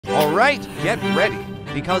All right, get ready,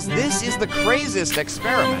 because this is the craziest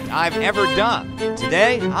experiment I've ever done.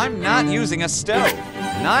 Today, I'm not using a stove,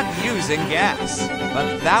 not using gas,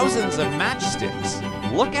 but thousands of matchsticks.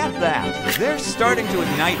 Look at that. They're starting to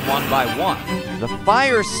ignite one by one. The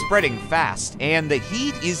fire's spreading fast, and the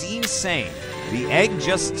heat is insane. The egg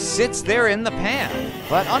just sits there in the pan,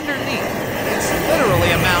 but underneath, it's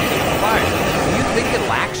literally a mountain of fire. Do you think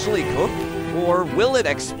it'll actually cook? Or will it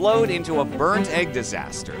explode into a burnt egg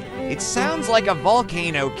disaster? It sounds like a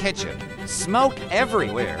volcano kitchen. Smoke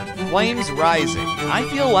everywhere, flames rising. I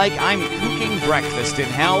feel like I'm cooking breakfast in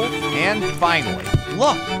hell. And finally,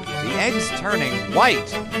 look, the egg's turning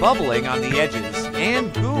white, bubbling on the edges,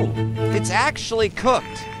 and ooh, it's actually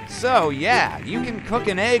cooked. So yeah, you can cook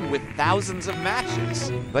an egg with thousands of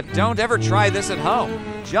matches. But don't ever try this at home.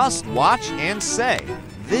 Just watch and say,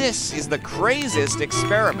 this is the craziest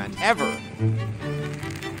experiment ever.